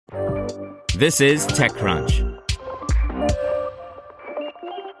This is TechCrunch.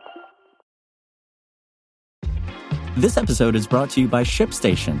 This episode is brought to you by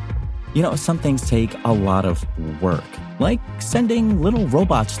ShipStation. You know, some things take a lot of work, like sending little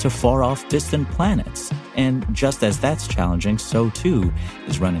robots to far-off distant planets. And just as that's challenging, so too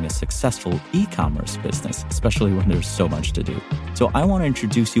is running a successful e-commerce business, especially when there's so much to do. So I want to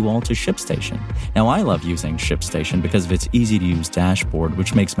introduce you all to ShipStation. Now, I love using ShipStation because of its easy-to-use dashboard,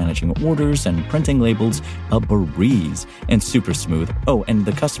 which makes managing orders and printing labels a breeze and super smooth. Oh, and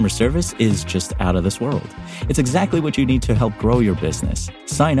the customer service is just out of this world. It's exactly what you need to help grow your business.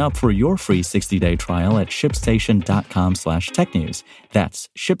 Sign up for your free 60-day trial at shipstation.com/technews. That's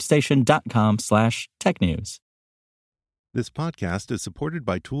shipstation.com/technews. This podcast is supported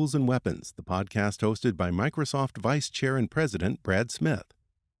by Tools and Weapons, the podcast hosted by Microsoft Vice Chair and President Brad Smith.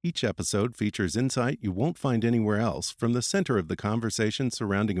 Each episode features insight you won't find anywhere else from the center of the conversation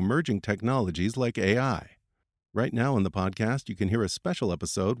surrounding emerging technologies like AI. Right now in the podcast, you can hear a special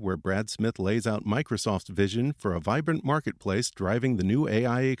episode where Brad Smith lays out Microsoft's vision for a vibrant marketplace driving the new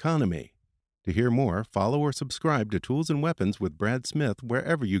AI economy. To hear more, follow or subscribe to Tools and Weapons with Brad Smith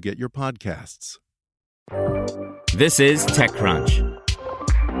wherever you get your podcasts. This is TechCrunch.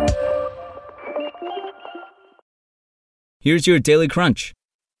 Here's your Daily Crunch.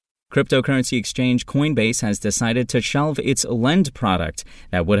 Cryptocurrency exchange Coinbase has decided to shelve its Lend product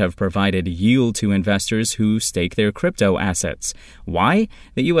that would have provided yield to investors who stake their crypto assets. Why?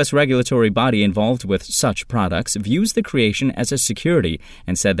 The U.S. regulatory body involved with such products views the creation as a security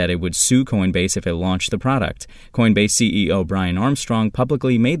and said that it would sue Coinbase if it launched the product. Coinbase CEO Brian Armstrong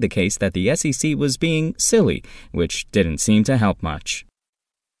publicly made the case that the SEC was being silly, which didn't seem to help much.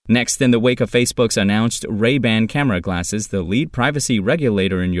 Next, in the wake of Facebook's announced Ray-Ban camera glasses, the lead privacy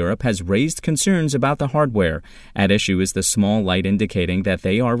regulator in Europe has raised concerns about the hardware. At issue is the small light indicating that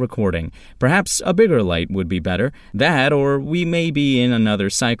they are recording. Perhaps a bigger light would be better. That, or we may be in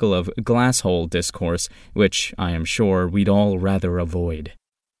another cycle of glasshole discourse, which I am sure we'd all rather avoid.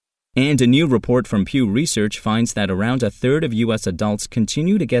 And a new report from Pew Research finds that around a third of U.S. adults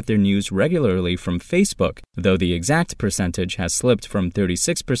continue to get their news regularly from Facebook, though the exact percentage has slipped from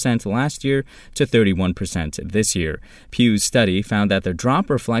 36% last year to 31% this year. Pew's study found that the drop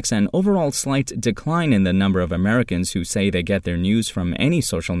reflects an overall slight decline in the number of Americans who say they get their news from any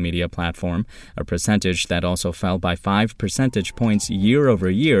social media platform, a percentage that also fell by 5 percentage points year over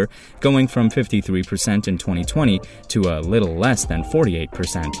year, going from 53% in 2020 to a little less than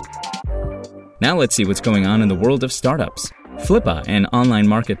 48%. Now let's see what's going on in the world of startups. Flippa, an online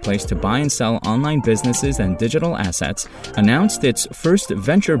marketplace to buy and sell online businesses and digital assets, announced its first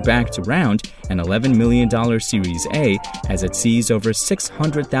venture-backed round, an $11 million Series A, as it sees over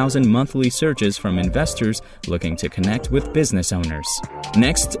 600,000 monthly searches from investors looking to connect with business owners.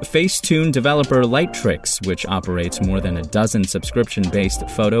 Next, Facetune developer Lightricks, which operates more than a dozen subscription-based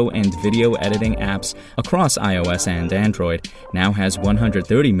photo and video editing apps across iOS and Android, now has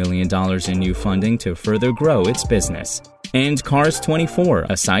 $130 million in new funding to further grow its business. And Cars24,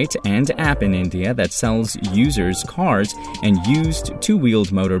 a site and app in India that sells users cars and used two-wheeled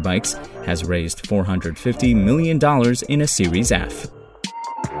motorbikes, has raised $450 million in a Series F.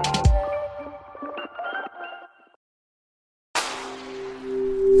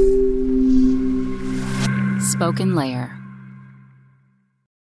 Spoken Layer.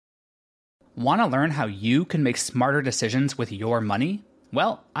 Want to learn how you can make smarter decisions with your money?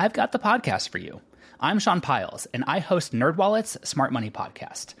 Well, I've got the podcast for you. I'm Sean Piles, and I host NerdWallet's Smart Money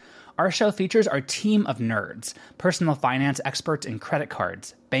Podcast. Our show features our team of nerds, personal finance experts in credit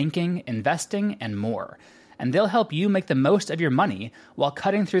cards, banking, investing, and more. And they'll help you make the most of your money while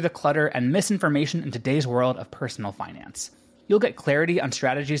cutting through the clutter and misinformation in today's world of personal finance. You'll get clarity on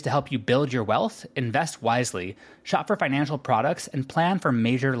strategies to help you build your wealth, invest wisely, shop for financial products, and plan for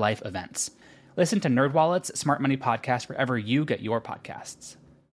major life events. Listen to NerdWallet's Smart Money Podcast wherever you get your podcasts.